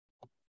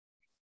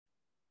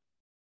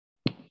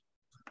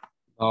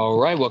All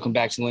right, welcome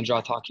back to the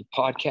Lindroth Hockey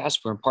Podcast.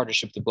 We're in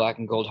partnership with the Black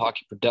and Gold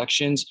Hockey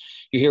Productions.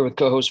 You're here with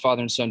co-host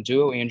father and son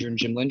duo, Andrew and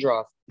Jim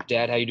Lindroth.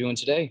 Dad, how you doing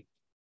today?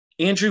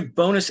 Andrew,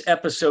 bonus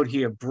episode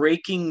here.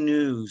 Breaking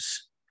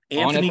news. On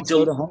Anthony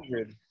episode Del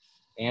 100.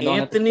 And on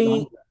episode Anthony,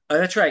 100.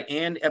 that's right,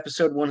 and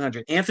episode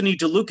 100. Anthony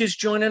DeLuca is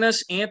joining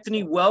us.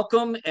 Anthony,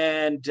 welcome,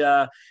 and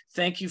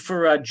thank you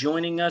for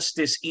joining us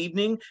this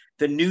evening.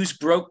 The news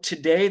broke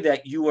today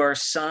that you are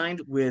signed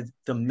with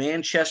the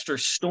Manchester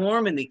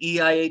Storm in the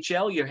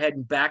EIHL. You're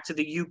heading back to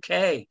the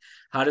UK.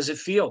 How does it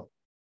feel?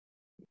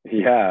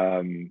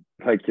 Yeah,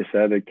 like you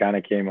said, it kind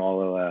of came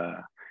all.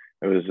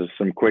 It was just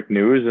some quick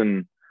news,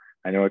 and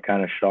I know it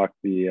kind of shocked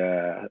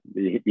the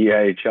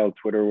EIHL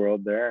Twitter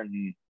world there.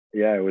 And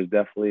yeah, it was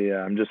definitely.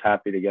 I'm just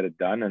happy to get it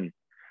done, and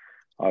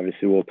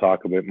obviously we'll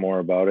talk a bit more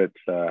about it,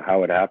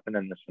 how it happened,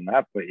 and this and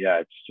that. But yeah,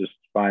 it's just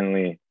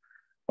finally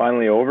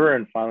over,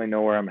 and finally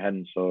know where I'm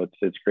heading. So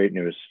it's great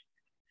news.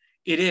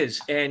 It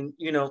is, and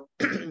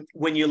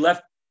when you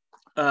left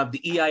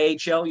the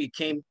EIHL, you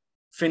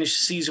finished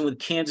the season with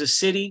Kansas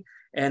City.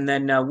 And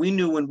then we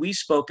knew when we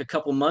spoke a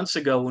couple months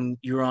ago when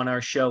you were on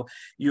our show,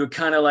 you were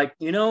kind of like,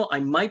 I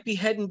might be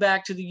heading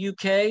back to the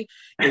UK.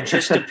 It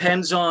just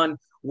depends on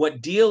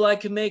what deal I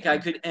can make. I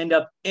could end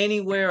up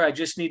anywhere. I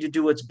just need to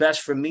do what's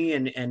best for me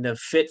and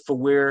fit for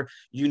where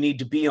you need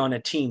to be on a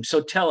team.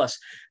 So tell us,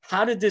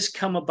 how did this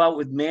come about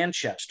with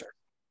Manchester?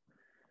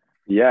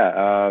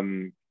 Yeah,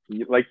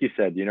 like you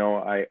said,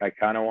 I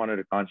kind of wanted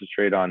to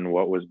concentrate on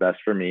what was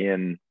best for me.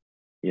 And,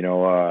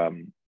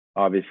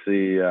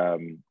 obviously,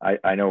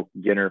 I know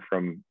Ginner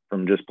from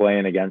just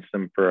playing against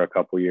him for a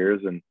couple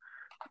years, and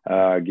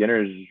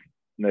Ginner's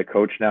the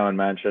coach now in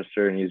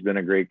Manchester, and he's been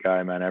a great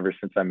guy, man. Ever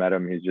since I met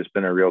him, he's just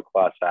been a real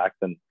class act,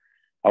 and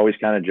always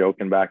kind of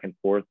joking back and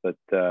forth that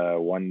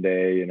one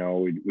day,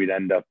 we'd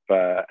end up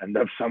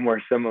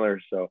somewhere similar.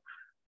 So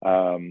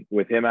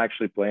with him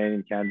actually playing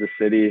in Kansas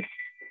City,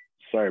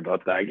 sorry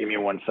about that. Give me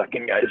 1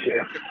 second, guys.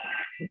 Here.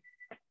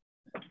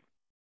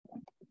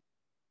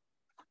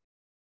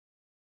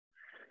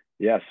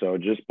 Yeah, so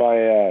just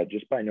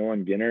by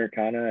knowing Ginner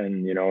kind of,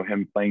 and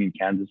him playing in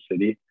Kansas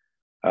City,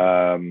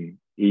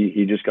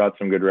 he just got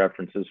some good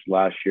references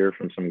last year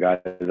from some guys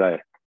I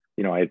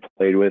had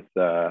played with,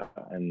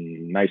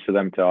 and nice of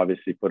them to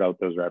obviously put out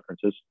those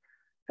references.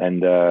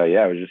 And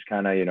yeah, it was just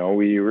kind of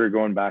we were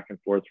going back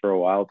and forth for a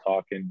while,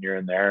 talking here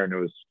and there, and it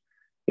was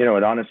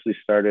it honestly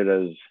started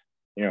as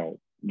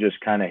just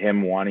kind of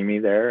him wanting me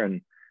there, and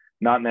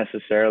not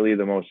necessarily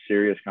the most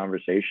serious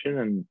conversation.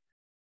 And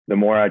the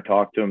more I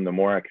talked to him, the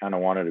more I kind of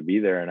wanted to be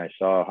there. And I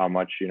saw how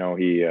much,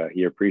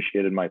 he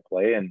appreciated my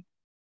play. And,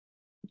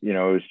 it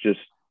was just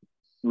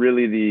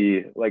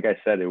really like I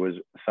said, it was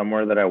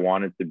somewhere that I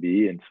wanted to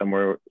be, and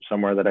somewhere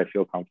that I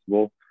feel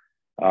comfortable.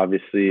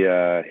 Obviously,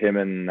 him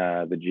and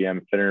the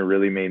GM Finner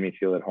really made me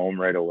feel at home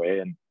right away.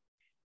 And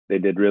they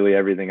did really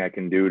everything I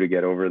can do to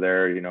get over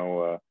there,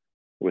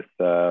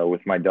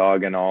 with my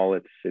dog and all.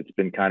 It's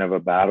been kind of a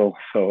battle.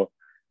 So,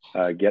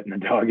 getting a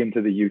dog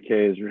into the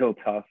UK is real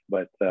tough,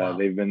 but Wow.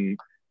 they've been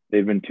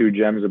two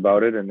gems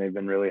about it, and they've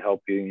been really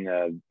helping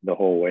the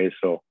whole way.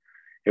 So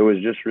it was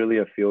just really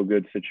a feel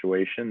good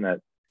situation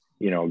that,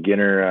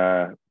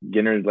 Ginner,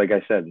 like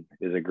I said,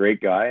 is a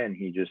great guy, and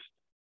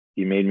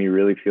he made me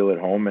really feel at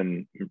home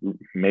and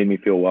made me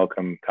feel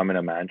welcome coming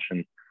to Manch.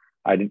 And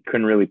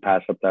couldn't really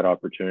pass up that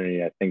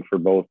opportunity. I think for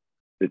both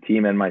the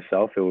team and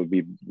myself, it would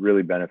be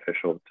really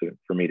beneficial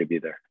for me to be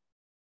there.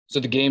 So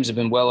the games have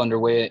been well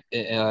underway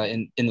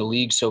in the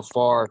league so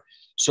far.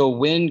 So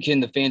when can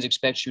the fans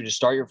expect you to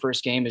start your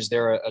first game? Is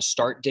there a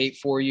start date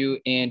for you?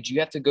 And do you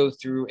have to go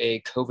through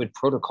a COVID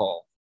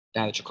protocol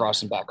now that you're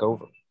crossing back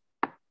over?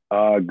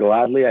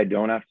 Gladly, I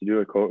don't have to do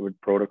a COVID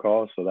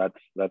protocol. So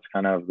that's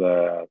kind of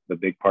the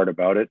big part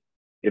about it.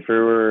 If it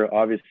were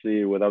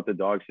obviously without the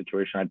dog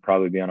situation, I'd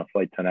probably be on a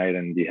flight tonight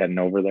and be heading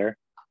over there.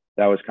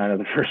 That was kind of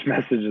the first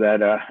message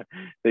that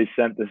they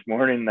sent this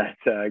morning, that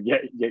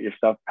get your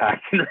stuff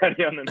packed and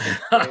ready on the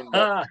next plane.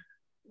 But,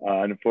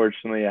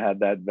 unfortunately, I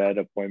had that vet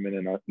appointment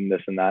and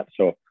this and that.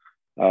 So,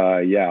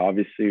 yeah,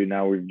 obviously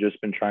now we've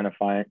just been trying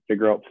to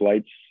figure out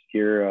flights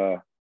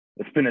here.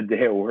 It's been a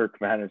day of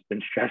work, man. It's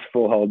been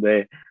stressful all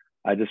day.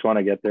 I just want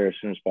to get there as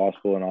soon as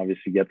possible and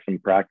obviously get some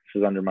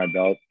practices under my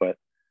belt. But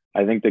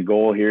I think the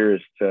goal here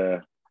is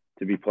to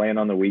be playing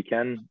on the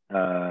weekend.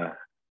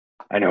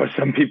 I know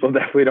some people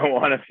definitely don't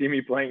want to see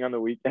me playing on the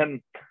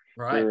weekend,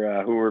 Right.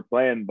 for who we're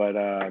playing, but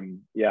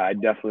yeah,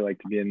 I'd definitely like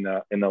to be in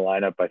the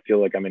lineup. I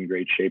feel like I'm in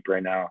great shape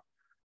right now.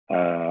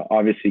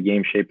 Obviously,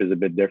 game shape is a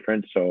bit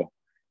different, so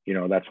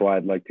that's why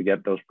I'd like to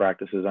get those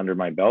practices under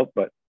my belt.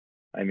 But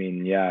I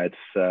mean, yeah, it's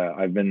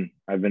I've been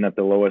at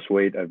the lowest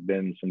weight I've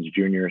been since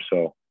junior,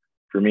 so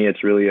for me,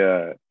 it's really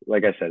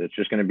like I said, it's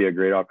just going to be a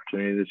great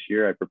opportunity this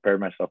year. I prepared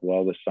myself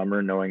well this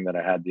summer, knowing that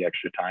I had the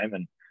extra time,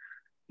 and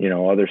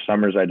other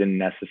summers I didn't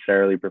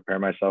necessarily prepare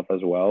myself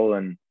as well.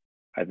 And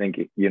I think,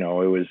 it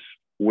was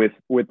with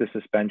the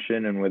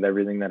suspension and with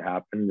everything that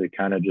happened, it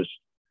kind of just,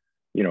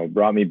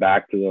 brought me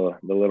back to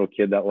the little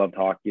kid that loved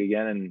hockey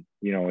again. And,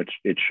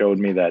 it showed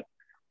me that,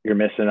 you're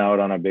missing out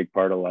on a big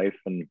part of life,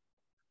 and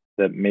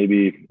that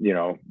maybe, you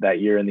know, that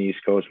year in the East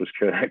Coast was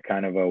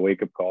kind of a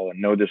wake up call.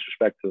 And no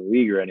disrespect to the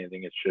league or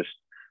anything. It's just,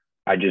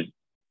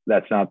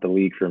 that's not the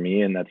league for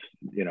me. And that's,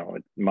 you know,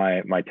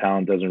 my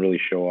talent doesn't really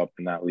show up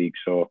in that league.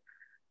 So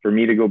for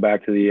me to go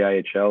back to the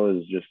IHL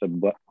is just a,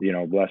 you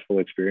know, blissful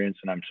experience.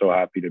 And I'm so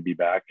happy to be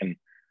back. And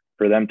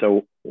for them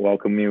to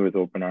welcome me with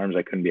open arms,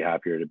 I couldn't be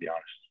happier, to be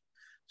honest.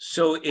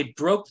 So it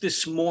broke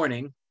this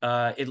morning,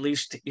 at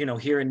least, you know,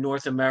 here in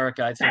North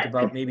America, I think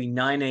about maybe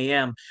 9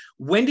 a.m.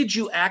 When did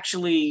you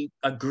actually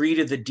agree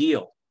to the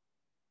deal?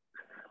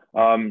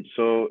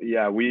 So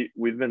yeah,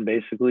 we've been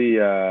basically,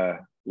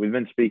 we've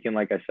been speaking,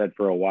 like I said,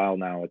 for a while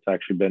now. It's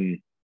actually been,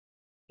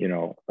 you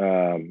know,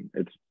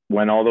 it's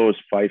when all those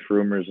Fife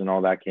rumors and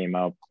all that came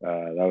out,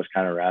 that was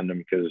kind of random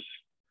because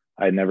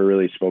I had never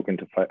really spoken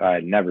to Fife. I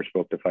had never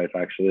spoke to Fife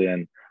actually.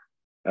 And,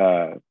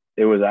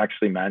 it was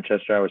actually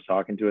Manchester I was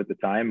talking to at the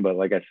time, but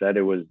like I said,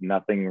 it was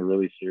nothing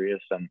really serious.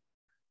 And,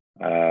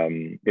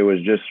 it was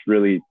just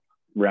really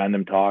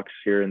random talks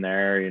here and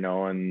there, you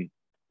know, and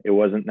it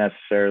wasn't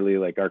necessarily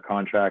like our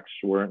contracts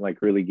weren't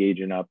like really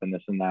gauging up and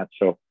this and that.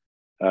 So,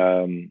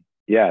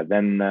 yeah,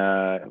 then,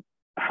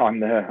 on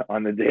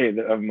the day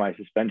of my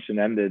suspension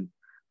ended,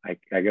 I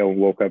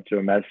woke up to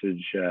a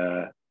message,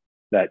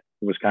 that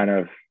was kind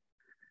of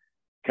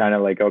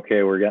like,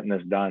 okay, we're getting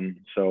this done.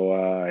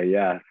 So,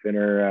 yeah,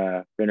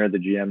 Finner, the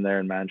GM there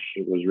in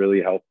Manchester, was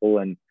really helpful.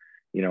 And,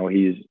 you know,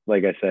 he's,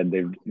 like I said,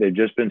 they've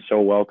just been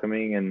so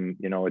welcoming, and,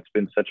 you know, it's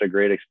been such a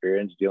great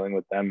experience dealing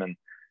with them. And,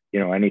 you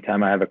know,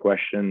 anytime I have a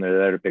question, they're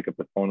there to pick up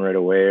the phone right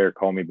away or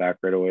call me back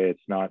right away.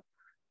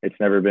 It's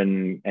never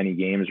been any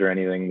games or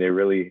anything.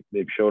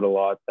 They've showed a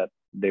lot that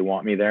they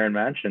want me there in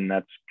Manch, and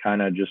that's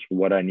kind of just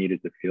what I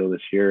needed to feel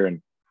this year.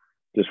 And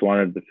just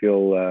wanted to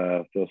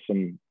feel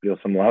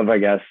some love, I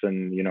guess.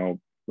 And, you know,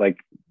 like,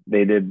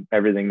 they did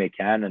everything they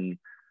can, and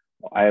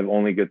I have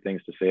only good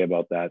things to say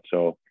about that.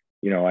 So,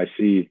 you know, I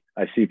see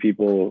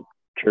people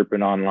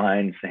chirping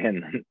online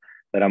saying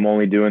that I'm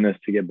only doing this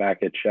to get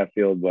back at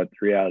Sheffield, but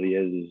the reality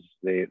is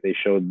they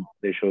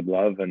showed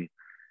love. And,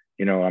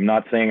 you know, I'm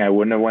not saying I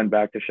wouldn't have went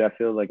back to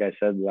Sheffield. Like I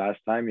said last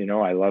time, you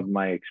know, I loved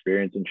my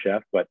experience in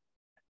Sheff, but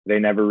they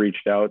never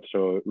reached out.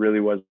 So it really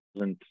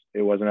wasn't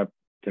up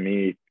to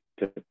me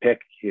to pick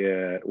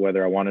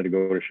whether I wanted to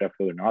go to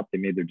Sheffield or not. They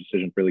made their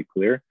decision really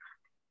clear.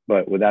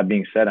 But with that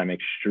being said, I'm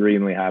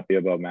extremely happy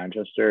about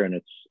Manchester,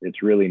 and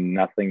it's really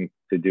nothing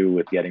to do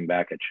with getting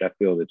back at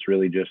Sheffield. It's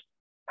really just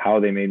how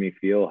they made me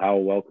feel, how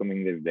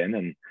welcoming they've been.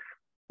 And,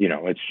 you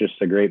know, it's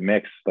just a great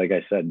mix. Like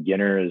I said,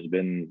 Ginner has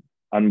been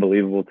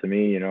unbelievable to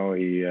me. You know,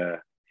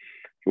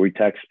 we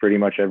text pretty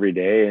much every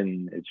day,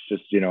 and it's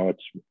just, you know,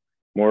 it's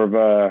more of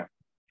a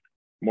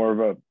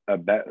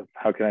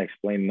how can I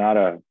explain, not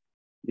a,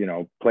 you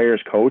know,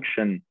 player's coach.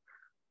 And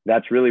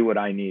that's really what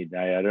I need.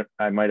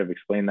 I might have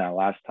explained that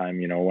last time.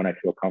 You know, when I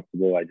feel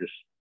comfortable,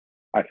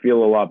 I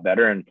feel a lot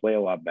better and play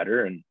a lot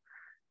better. And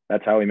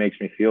that's how he makes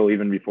me feel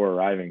even before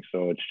arriving.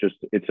 So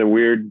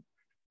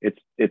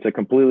it's a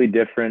completely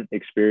different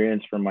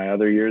experience from my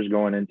other years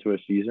going into a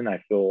season.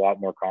 I feel a lot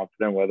more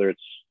confident, whether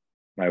it's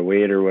my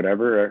weight or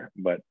whatever.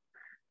 But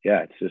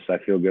yeah, it's just, I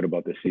feel good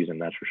about this season.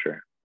 That's for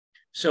sure.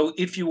 So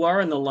if you are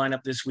in the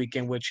lineup this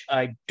weekend, which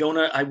I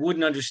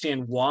wouldn't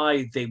understand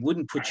why they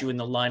wouldn't put you in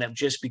the lineup,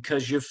 just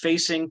because you're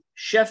facing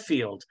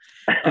Sheffield.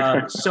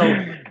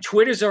 So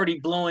Twitter's already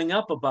blowing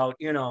up about,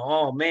 you know,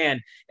 oh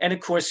man. And of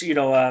course, you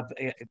know,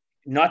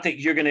 not that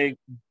you're going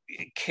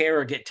to care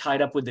or get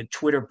tied up with the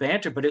Twitter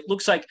banter, but it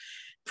looks like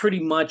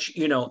pretty much,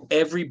 you know,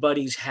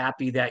 everybody's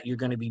happy that you're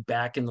going to be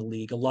back in the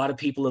league. A lot of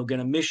people are going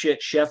to miss you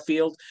at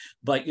Sheffield,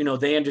 but, you know,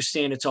 they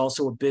understand it's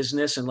also a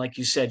business. And like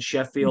you said,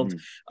 Sheffield,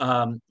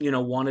 you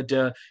know, wanted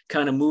to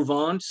kind of move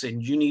on,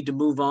 and you need to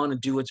move on and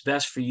do what's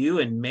best for you.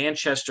 And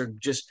Manchester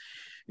just,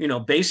 you know,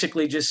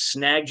 basically just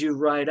snagged you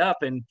right up.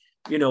 And,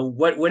 you know,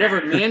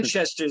 whatever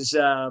Manchester's,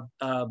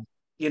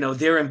 you know,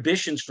 their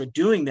ambitions for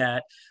doing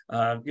that,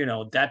 you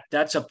know,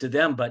 that's up to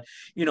them. But,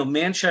 you know,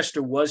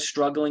 Manchester was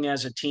struggling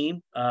as a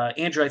team.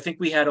 Andrew, I think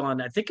we had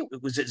on, I think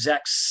it was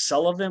Zach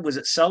Sullivan. Was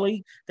it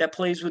Sully that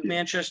plays with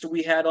Manchester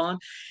we had on?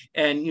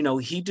 And, you know,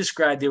 he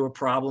described there were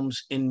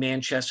problems in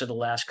Manchester the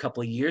last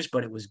couple of years,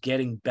 but it was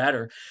getting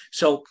better.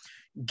 So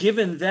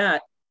given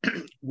that,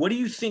 what do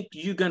you think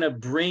you're going to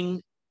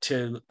bring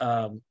to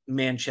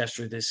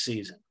Manchester this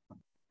season?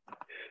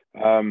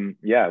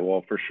 Yeah,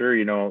 well, for sure.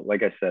 You know,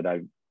 like I said,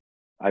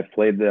 I've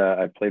played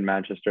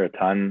Manchester a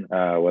ton,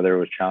 whether it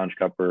was Challenge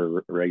Cup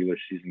or regular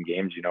season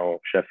games. You know,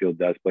 Sheffield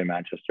does play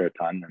Manchester a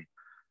ton,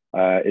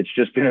 and it's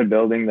just been a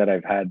building that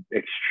I've had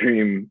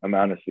extreme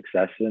amount of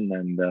success in.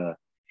 And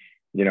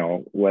you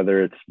know,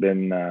 whether it's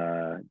been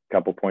a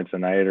couple points a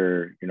night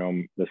or, you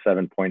know, the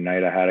 7-point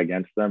night I had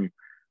against them,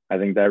 I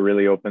think that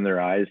really opened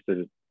their eyes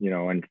to, you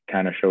know, and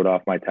kind of showed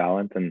off my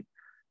talent. And,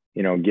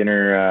 you know,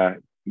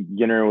 Ginner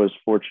was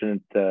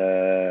fortunate,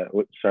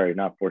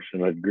 not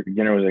fortunate, but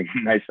Ginner was a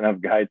nice enough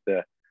guy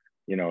to,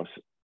 you know,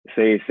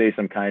 say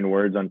some kind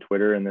words on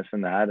Twitter and this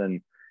and that.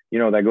 And, you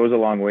know, that goes a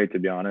long way, to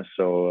be honest.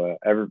 So,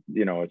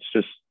 you know, it's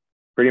just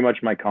pretty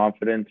much my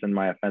confidence and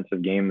my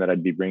offensive game that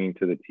I'd be bringing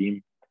to the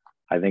team.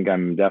 I think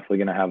I'm definitely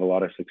going to have a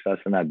lot of success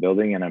in that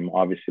building, and I'm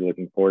obviously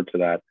looking forward to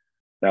that.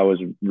 That was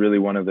really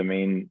one of the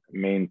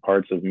main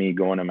parts of me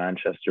going to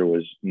Manchester,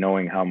 was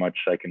knowing how much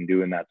I can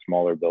do in that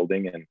smaller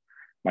building, and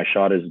my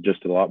shot is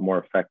just a lot more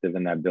effective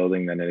in that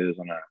building than it is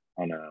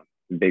on a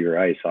bigger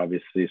ice,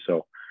 obviously.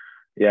 So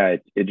yeah,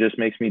 it just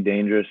makes me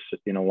dangerous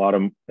in a lot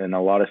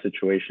of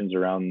situations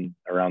around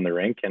the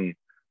rink, and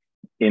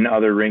in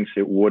other rinks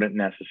it wouldn't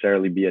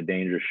necessarily be a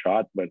dangerous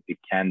shot, but it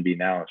can be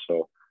now.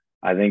 So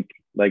I think,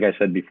 like I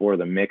said before,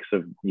 the mix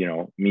of,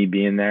 me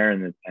being there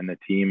and the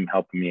team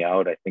helping me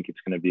out, I think it's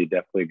going to be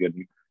definitely a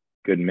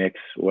good mix,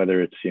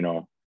 whether it's,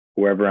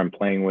 whoever I'm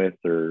playing with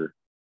or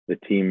the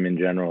team in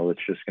general.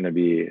 It's just going to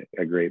be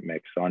a great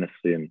mix,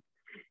 honestly. And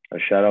a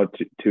shout out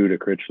to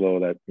Critchlow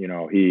that,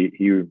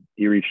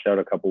 he reached out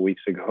a couple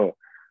weeks ago,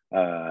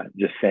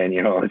 just saying,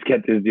 let's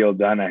get this deal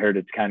done. I heard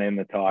it's kind of in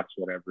the talks,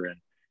 whatever. And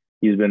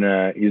he's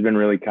been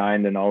really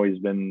kind and always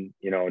been,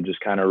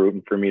 just kind of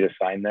rooting for me to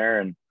sign there.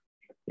 And,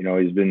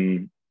 he's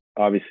been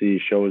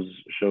obviously shows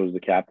the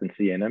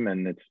captaincy in him,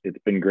 and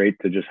it's been great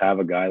to just have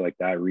a guy like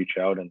that reach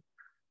out, and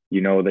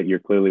that you're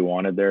clearly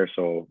wanted there.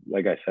 So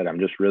like I said, I'm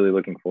just really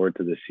looking forward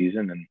to this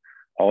season and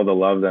all the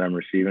love that I'm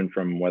receiving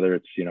from, whether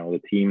it's,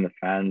 the team, the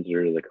fans,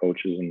 or the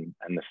coaches and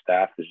the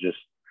staff, is just,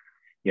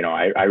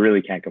 I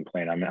really can't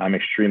complain. I'm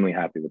extremely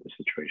happy with the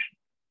situation.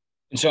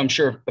 And so I'm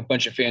sure a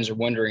bunch of fans are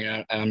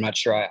wondering, I'm not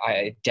sure,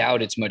 I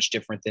doubt it's much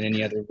different than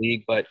any other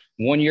league, but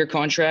 1 year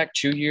contract,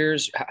 2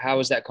 years, how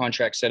is that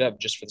contract set up,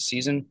 just for the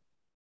season?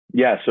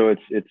 Yeah, so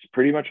it's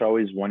pretty much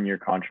always 1 year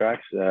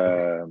contracts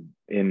in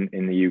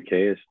the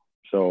UK.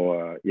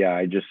 So yeah,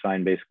 I just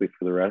signed basically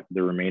for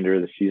the remainder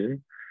of the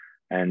season.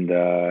 And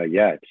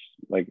yeah, it's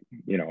like,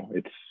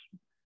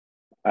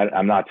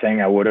 I'm not saying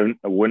I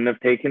wouldn't have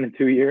taken a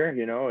 2 year,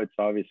 it's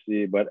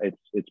obviously, but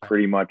it's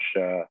pretty much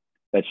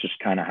that's just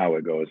kind of how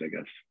it goes, I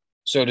guess.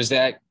 So is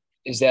that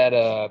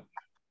a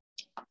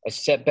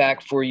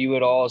setback for you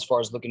at all, as far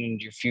as looking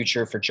into your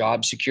future for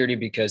job security,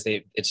 because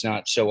it's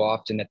not so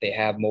often that they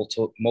have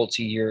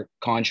multi-year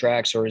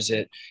contracts, or is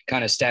it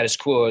kind of status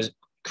quo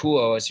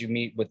as you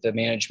meet with the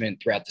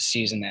management throughout the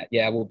season that,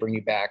 yeah, we'll bring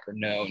you back, or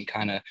no, and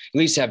kind of at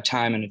least have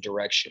time and a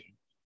direction?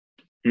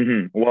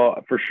 Mm-hmm.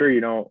 Well, for sure,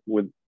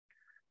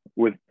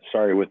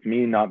 with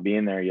me not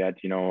being there yet,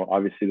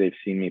 obviously they've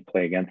seen me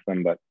play against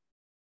them, but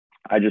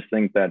I just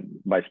think that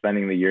by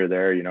spending the year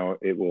there,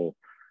 it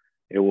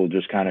will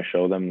just kind of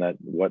show them that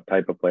what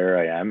type of player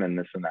I am and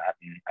this and that.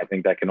 And I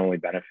think that can only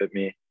benefit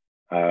me.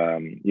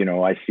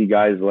 I see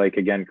guys like,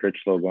 again,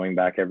 Critchlow going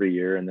back every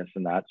year and this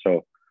and that.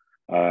 So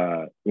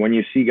when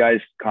you see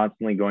guys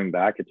constantly going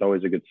back, it's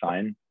always a good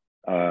sign.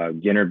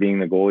 Ginner being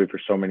the goalie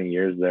for so many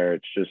years there,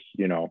 it's just,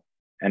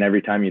 and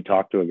every time you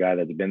talk to a guy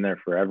that's been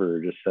there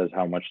forever, it just says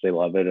how much they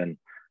love it and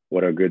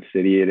what a good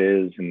city it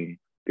is and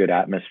good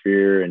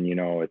atmosphere. And,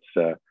 it's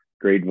a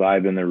great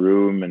vibe in the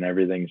room and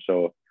everything.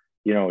 So,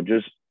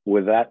 just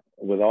with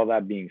all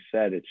that being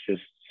said, it's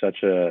just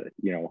such a,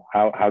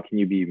 how can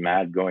you be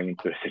mad going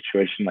into a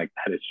situation like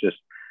that? It's just,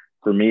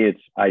 for me,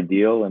 it's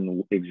ideal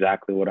and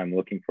exactly what I'm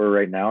looking for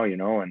right now,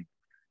 and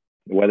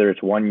whether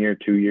it's 1 year,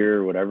 2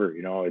 year, whatever,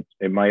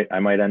 I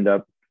might end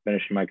up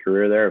finishing my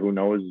career there. Who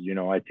knows?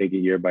 I take it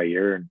year by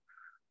year. And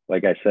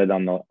like I said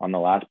on the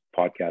last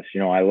podcast,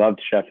 I loved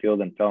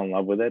Sheffield and fell in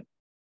love with it,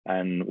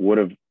 and would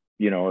have,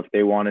 if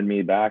they wanted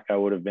me back, I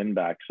would have been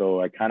back. So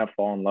I kind of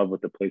fall in love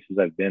with the places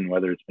I've been,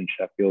 whether it's been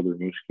Sheffield or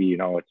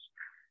Mooski.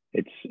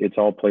 It's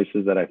all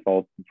places that I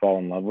fall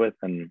in love with.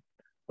 And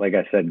like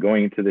I said,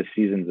 going into this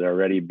season is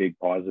already a big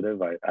positive.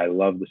 I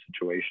love the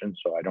situation,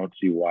 so I don't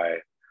see why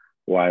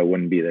I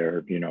wouldn't be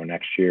there,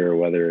 next year, or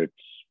whether it's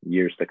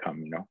years to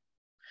come.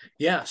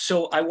 Yeah.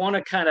 So I want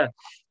to kind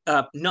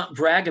of not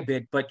brag a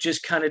bit, but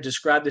just kind of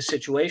describe the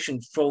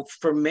situation for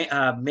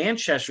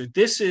Manchester.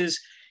 This is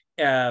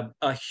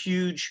a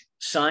huge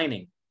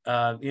signing,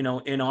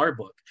 in our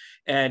book.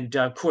 And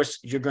of course,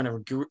 you're going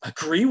to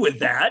agree with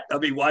that. I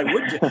mean, why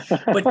would you?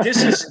 But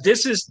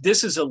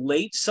this is a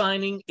late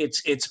signing.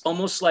 It's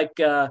almost like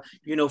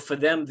for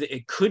them,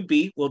 it could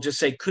be. We'll just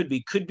say could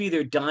be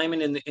their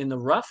diamond in the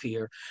rough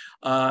here,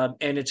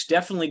 and it's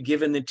definitely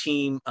given the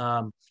team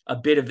a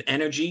bit of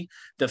energy.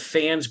 The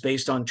fans,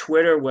 based on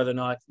Twitter, whether or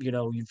not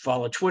you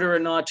follow Twitter or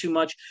not too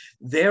much,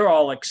 they're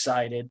all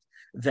excited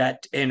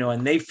that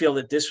and they feel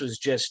that this was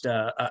just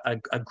a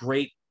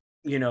great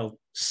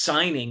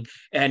signing,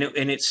 and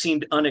it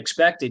seemed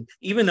unexpected,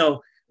 even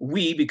though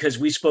because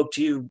we spoke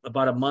to you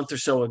about a month or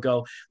so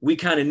ago, we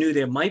kind of knew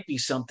there might be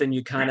something.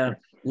 You kind of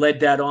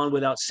led that on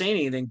without saying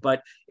anything,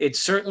 but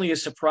it's certainly a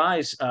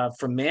surprise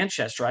from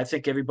Manchester. I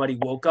think everybody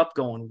woke up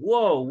going,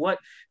 whoa, what,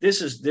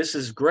 this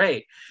is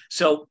great.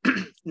 So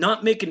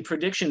not making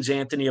predictions,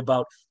 Anthony,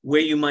 about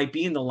where you might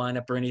be in the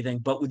lineup or anything,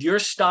 but with your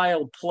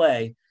style of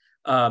play,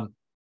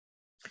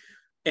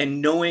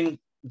 and knowing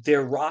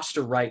their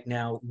roster right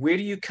now, where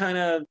do you kind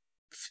of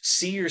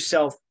see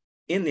yourself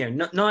in there?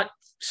 Not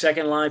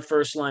second line,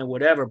 first line,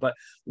 whatever. But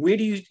where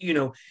do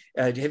you,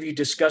 have you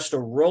discussed a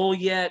role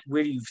yet?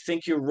 Where do you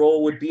think your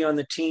role would be on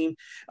the team?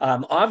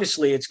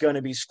 Obviously, it's going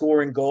to be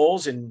scoring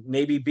goals and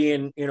maybe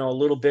being, a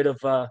little bit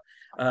of a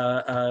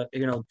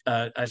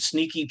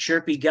sneaky,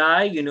 chirpy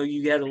guy.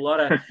 You had a lot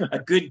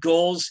of good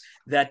goals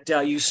that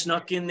you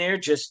snuck in there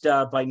just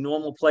by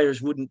normal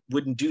players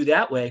wouldn't do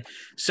that way.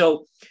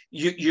 So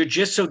you're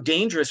just so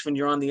dangerous when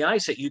you're on the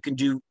ice that you can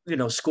do,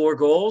 score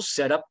goals,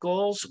 set up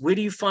goals. Where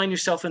do you find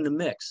yourself in the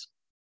mix?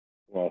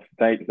 Well,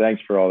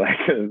 thanks for all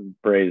that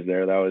praise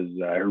there. That was,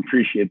 I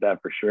appreciate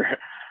that for sure.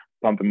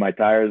 Pumping my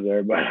tires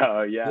there, but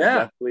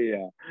definitely.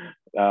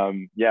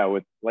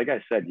 With, like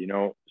I said,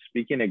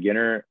 speaking of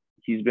Ginner,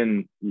 he's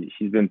been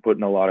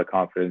putting a lot of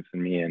confidence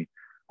in me, and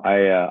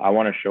I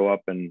want to show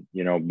up and,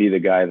 be the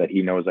guy that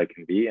he knows I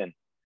can be. And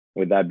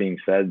with that being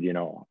said,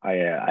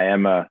 I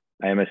am a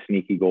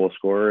sneaky goal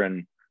scorer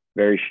and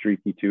very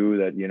streaky too,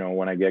 that,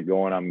 when I get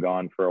going, I'm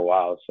gone for a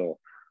while. So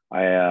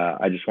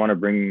I just want to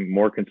bring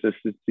more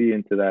consistency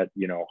into that,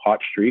 hot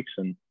streaks.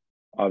 And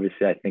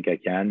obviously I think I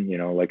can,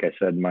 like I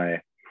said,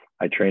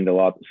 I trained a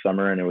lot this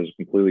summer, and it was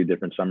a completely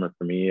different summer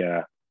for me.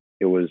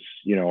 It was,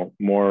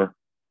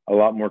 a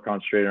lot more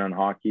concentrated on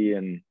hockey,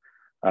 and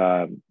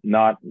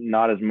not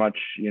as much,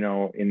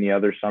 in the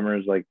other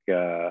summers. Like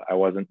I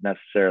wasn't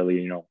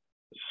necessarily,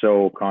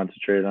 so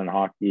concentrated on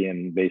hockey,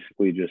 and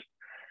basically just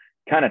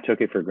kind of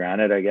took it for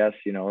granted, I guess,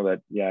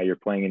 that, you're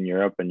playing in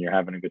Europe and you're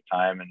having a good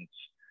time, and it's,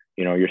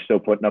 you're still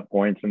putting up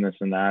points and this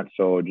and that.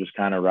 So just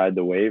kind of ride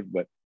the wave.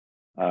 But,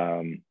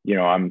 I'm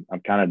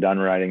kind of done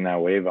riding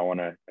that wave. I want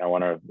to,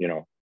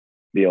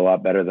 be a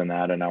lot better than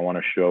that. And I want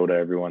to show to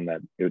everyone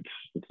that it's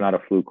not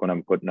a fluke when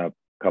I'm putting up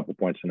a couple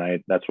points a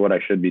night. That's what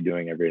I should be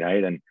doing every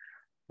night. And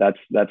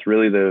that's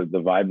really the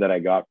vibe that I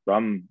got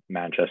from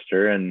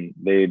Manchester. And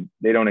they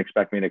don't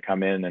expect me to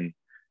come in and,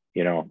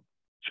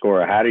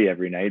 score a hattie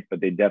every night, but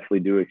they definitely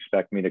do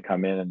expect me to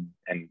come in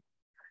and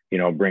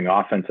bring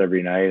offense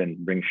every night and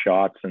bring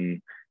shots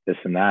and this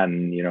and that.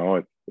 And,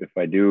 if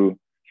I do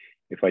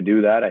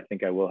that, I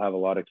think I will have a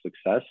lot of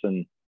success.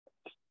 And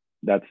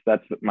that's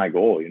my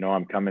goal.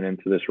 I'm coming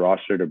into this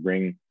roster to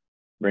bring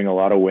a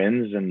lot of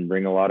wins and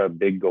bring a lot of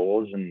big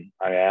goals. And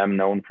I am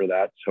known for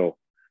that. So,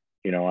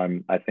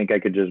 I think I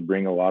could just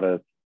bring a lot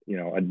of,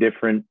 a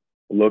different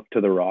look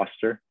to the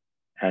roster,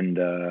 and,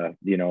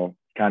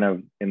 kind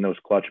of in those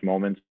clutch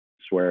moments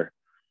where,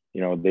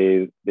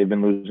 they've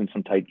been losing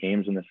some tight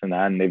games and this and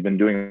that, and they've been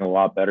doing a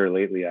lot better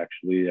lately,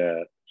 actually.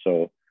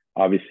 So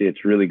obviously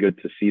it's really good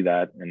to see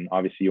that. And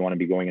obviously you want to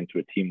be going into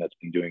a team that's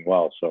been doing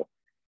well. So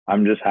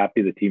I'm just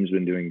happy the team's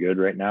been doing good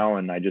right now.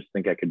 And I just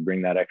think I could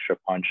bring that extra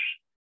punch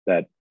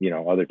that,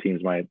 other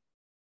teams might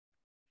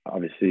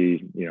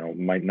obviously,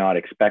 might not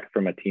expect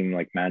from a team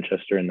like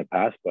Manchester in the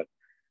past. But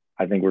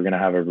I think we're going to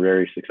have a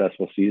very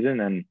successful season.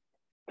 And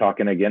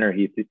talking to Ginner,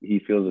 he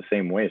feels the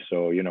same way.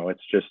 So,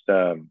 it's just,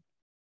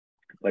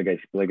 like I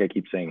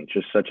keep saying, it's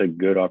just such a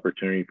good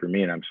opportunity for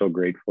me. And I'm so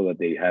grateful that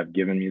they have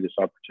given me this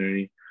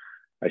opportunity.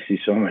 I see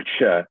so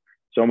much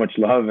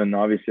love and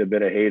obviously a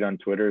bit of hate on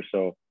Twitter.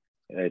 So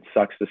it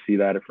sucks to see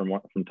that from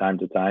time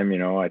to time.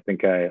 I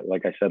think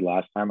like I said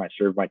last time, I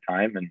served my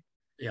time, and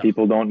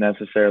people don't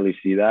necessarily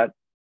see that.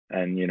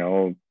 And,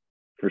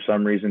 for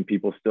some reason,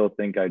 people still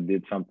think I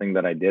did something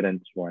that I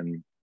didn't,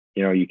 when,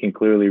 you can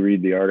clearly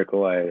read the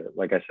article.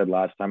 Like I said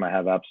last time, I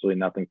have absolutely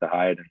nothing to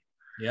hide. And,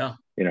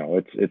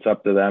 it's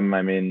up to them.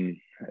 I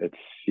mean, it's,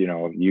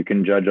 you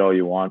can judge all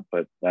you want,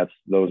 but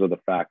those are the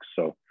facts.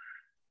 So,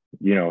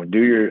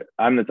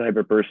 I'm the type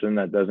of person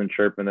that doesn't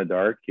chirp in the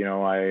dark.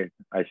 I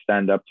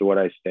stand up to what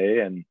I say.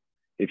 And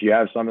if you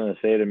have something to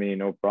say to me,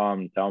 no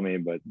problem, tell me.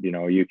 But,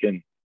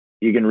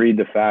 you can read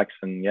the facts.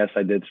 And yes,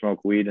 I did smoke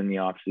weed in the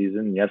off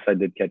season. Yes, I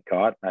did get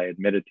caught. I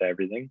admitted to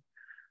everything.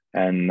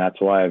 And that's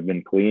why I've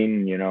been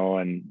clean,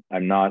 and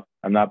I'm not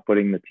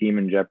putting the team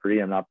in jeopardy.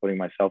 I'm not putting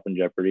myself in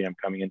jeopardy. I'm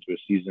coming into a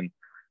season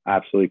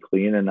absolutely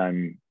clean. And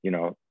I'm,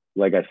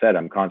 like I said,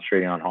 I'm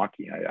concentrating on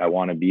hockey. I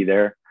want to be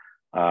there.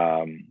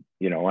 And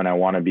I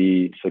want to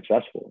be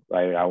successful.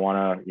 I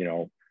want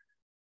to,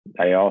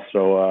 I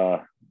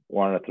also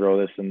want to throw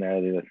this in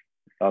there.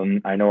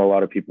 I know a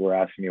lot of people were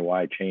asking me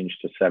why I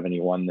changed to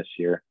 71 this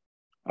year.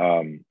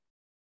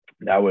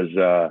 That was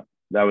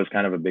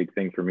kind of a big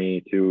thing for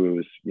me too. It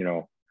was,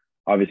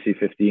 obviously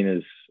 15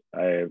 is,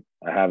 I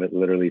have it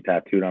literally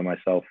tattooed on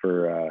myself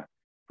for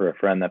a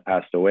friend that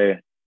passed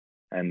away.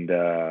 And,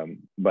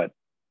 but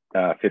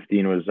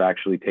 15 was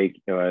actually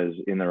was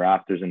in the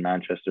rafters in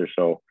Manchester.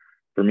 So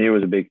for me, it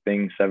was a big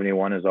thing.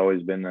 71 has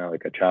always been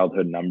like a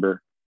childhood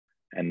number.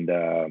 And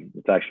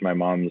it's actually my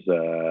mom's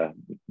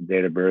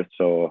date of birth.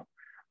 So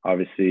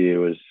obviously it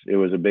was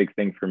a big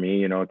thing for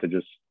me, to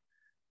just,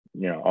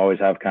 always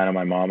have kind of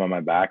my mom on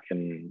my back.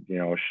 And,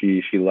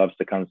 she loves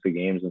to come to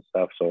games and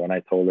stuff. So when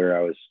I told her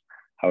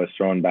I was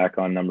thrown back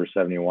on number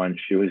 71,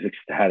 she was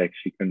ecstatic.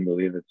 She couldn't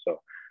believe it. So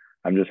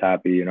I'm just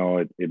happy,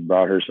 it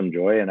brought her some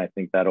joy. And I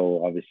think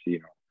that'll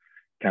obviously,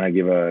 kind of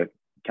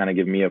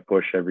give me a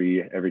push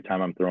every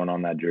time I'm throwing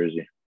on that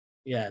jersey.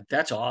 Yeah,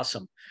 that's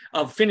awesome.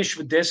 I'll finish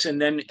with this,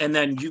 and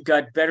then you've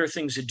got better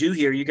things to do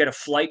here. You got a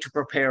flight to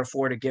prepare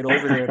for to get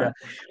over there.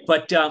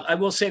 But I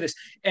will say this,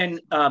 and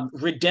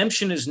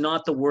redemption is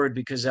not the word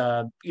because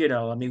I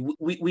mean,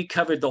 we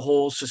covered the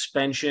whole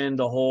suspension,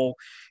 the whole,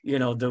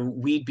 the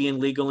weed being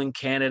legal in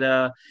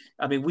Canada.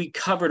 I mean, we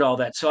covered all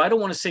that. So I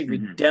don't want to say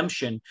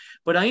redemption,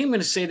 but I am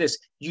going to say this: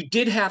 you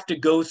did have to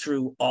go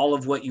through all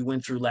of what you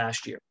went through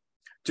last year.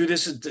 Through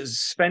this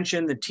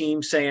suspension, the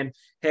team saying,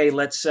 "Hey,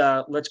 let's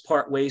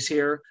part ways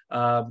here.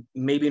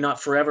 Maybe not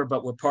forever,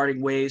 but we're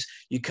parting ways."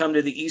 You come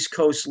to the East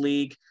Coast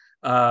League.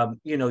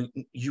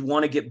 You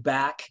want to get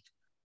back.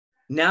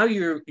 Now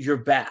you're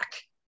back,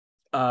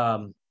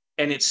 and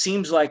it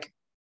seems like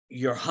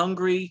you're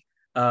hungry.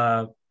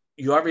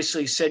 You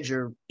obviously said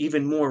you're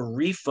even more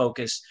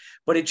refocused,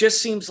 but it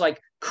just seems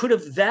like could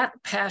have that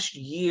past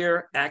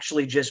year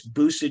actually just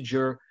boosted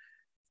your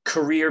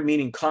career,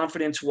 meaning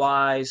confidence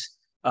wise,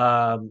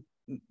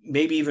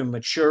 maybe even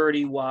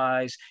maturity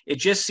wise. It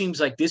just seems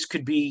like this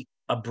could be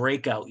a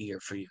breakout year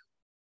for you,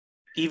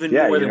 even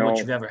more than what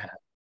you've ever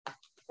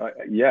had.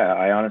 Yeah,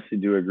 I honestly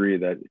do agree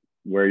that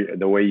where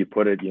the way you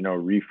put it,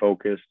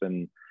 refocused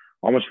and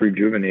almost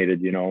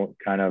rejuvenated,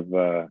 kind of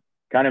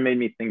made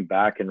me think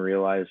back and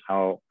realize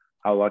how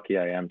lucky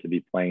I am to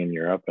be playing in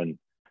Europe. And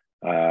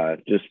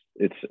just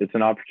it's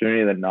an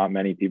opportunity that not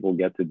many people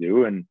get to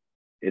do. And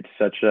it's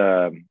such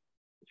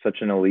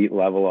an elite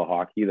level of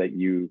hockey that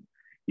you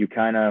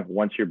kind of,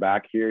 once you're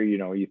back here,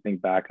 you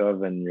think back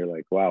of and you're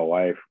like, wow,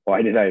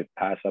 why did I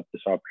pass up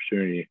this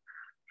opportunity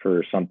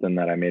for something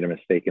that I made a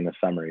mistake in the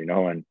summer,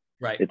 and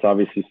right. It's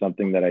obviously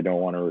something that I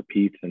don't want to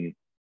repeat. And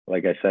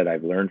like I said,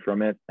 I've learned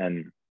from it.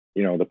 And,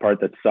 the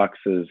part that sucks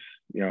is,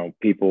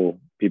 people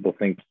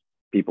think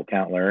people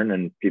can't learn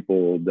and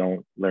people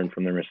don't learn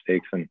from their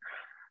mistakes. And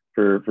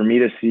for me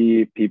to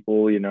see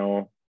people,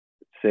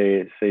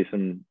 say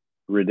some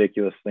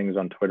ridiculous things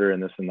on Twitter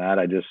and this and that,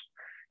 I just,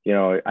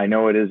 I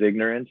know it is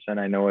ignorance and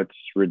I know it's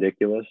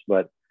ridiculous,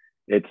 but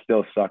it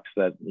still sucks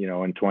that,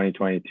 in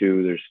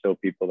 2022, there's still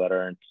people that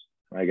aren't,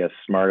 I guess,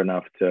 smart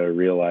enough to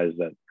realize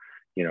that,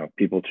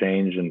 people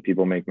change and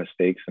people make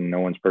mistakes and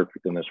no one's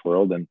perfect in this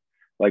world. And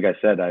like I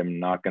said, I'm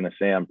not going to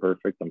say I'm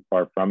perfect. I'm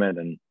far from it.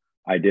 And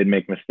I did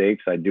make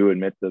mistakes. I do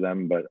admit to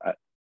them, but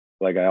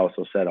like I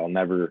also said, I'll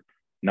never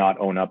not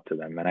own up to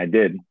them. And I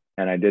did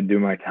do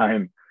my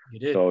time. You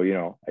did. So,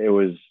 it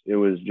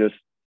was just,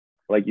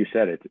 like you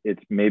said,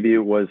 it's maybe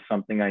it was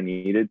something I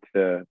needed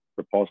to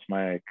propulse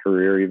my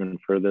career even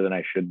further than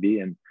I should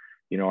be. And,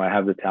 I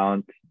have the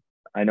talent.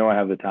 I know I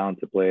have the talent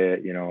to play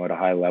at, at a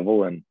high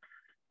level. And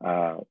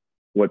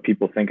what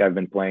people think I've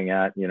been playing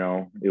at,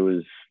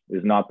 is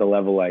not the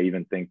level I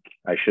even think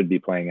I should be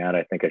playing at.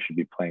 I think I should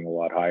be playing a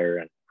lot higher.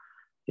 And,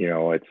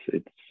 it's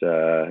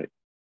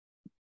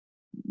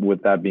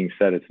with that being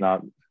said, it's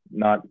not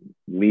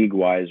league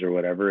wise or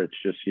whatever. It's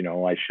just,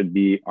 I should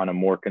be on a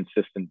more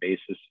consistent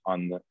basis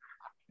on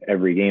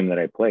every game that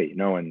I play,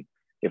 and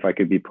if I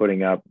could be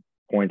putting up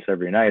points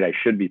every night, I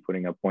should be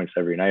putting up points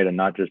every night and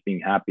not just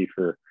being happy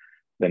for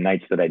the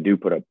nights that I do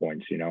put up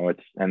points,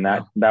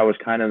 that was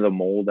kind of the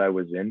mold I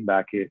was in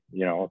back at,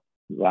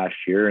 last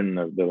year and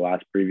the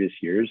last previous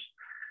years.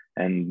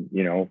 And,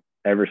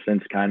 ever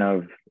since kind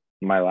of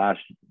my last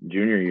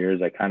junior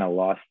years, I kind of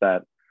lost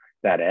that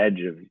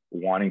edge of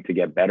wanting to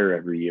get better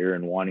every year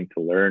and wanting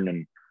to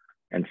learn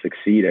and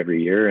succeed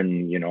every year.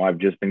 And, I've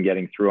just been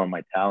getting through on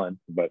my talent,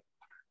 but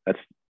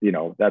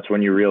that's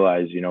when you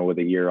realize, with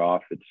a year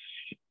off,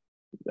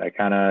 I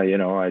kind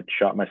of, I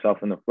shot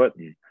myself in the foot,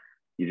 and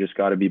you just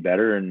got to be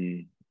better.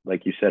 And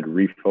like you said,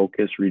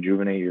 refocus,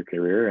 rejuvenate your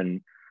career.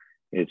 And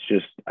it's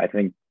just, I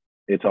think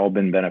it's all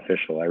been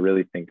beneficial. I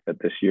really think that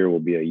this year will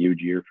be a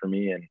huge year for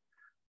me, and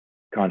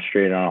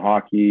concentrate on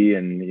hockey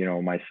and,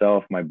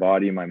 myself, my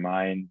body, my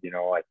mind.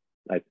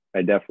 I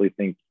definitely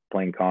think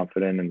playing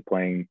confident and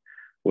playing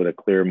with a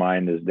clear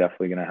mind is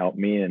definitely going to help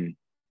me. And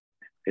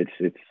it's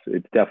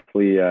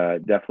definitely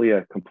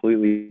a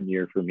completely new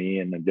year for me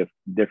and a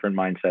different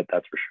mindset.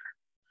 That's for sure.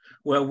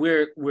 Well,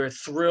 we're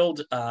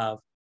thrilled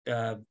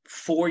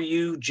for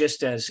you,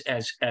 just as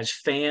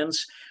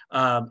fans,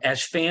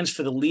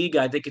 for the league.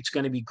 I think it's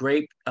going to be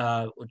great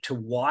to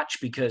watch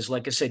because,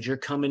 like I said, you're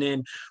coming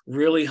in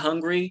really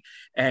hungry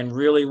and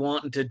really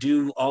wanting to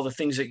do all the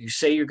things that you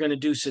say you're going to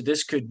do. So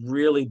this could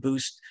really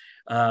boost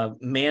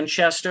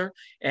Manchester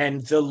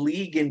and the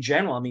league in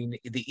general. I mean,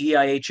 the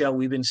EIHL,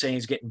 we've been saying,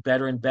 is getting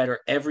better and better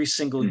every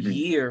single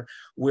year,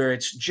 where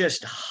it's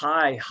just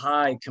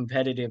high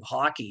competitive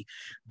hockey.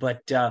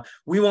 But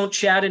we won't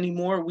chat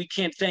anymore. We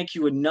can't thank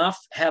you enough.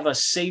 Have a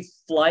safe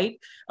flight.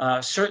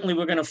 Certainly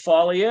we're going to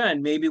follow you,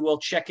 and maybe we'll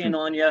check in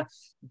on you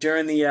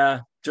during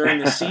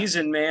the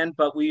season, man.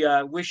 But we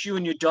wish you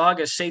and your dog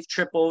a safe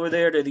trip over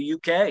there to the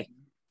UK.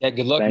 Yeah,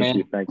 good luck,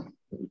 man.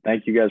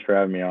 Thank you guys for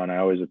having me on. I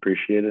always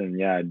appreciate it. And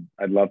yeah,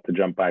 I'd love to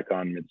jump back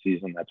on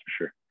mid-season. That's for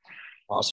sure.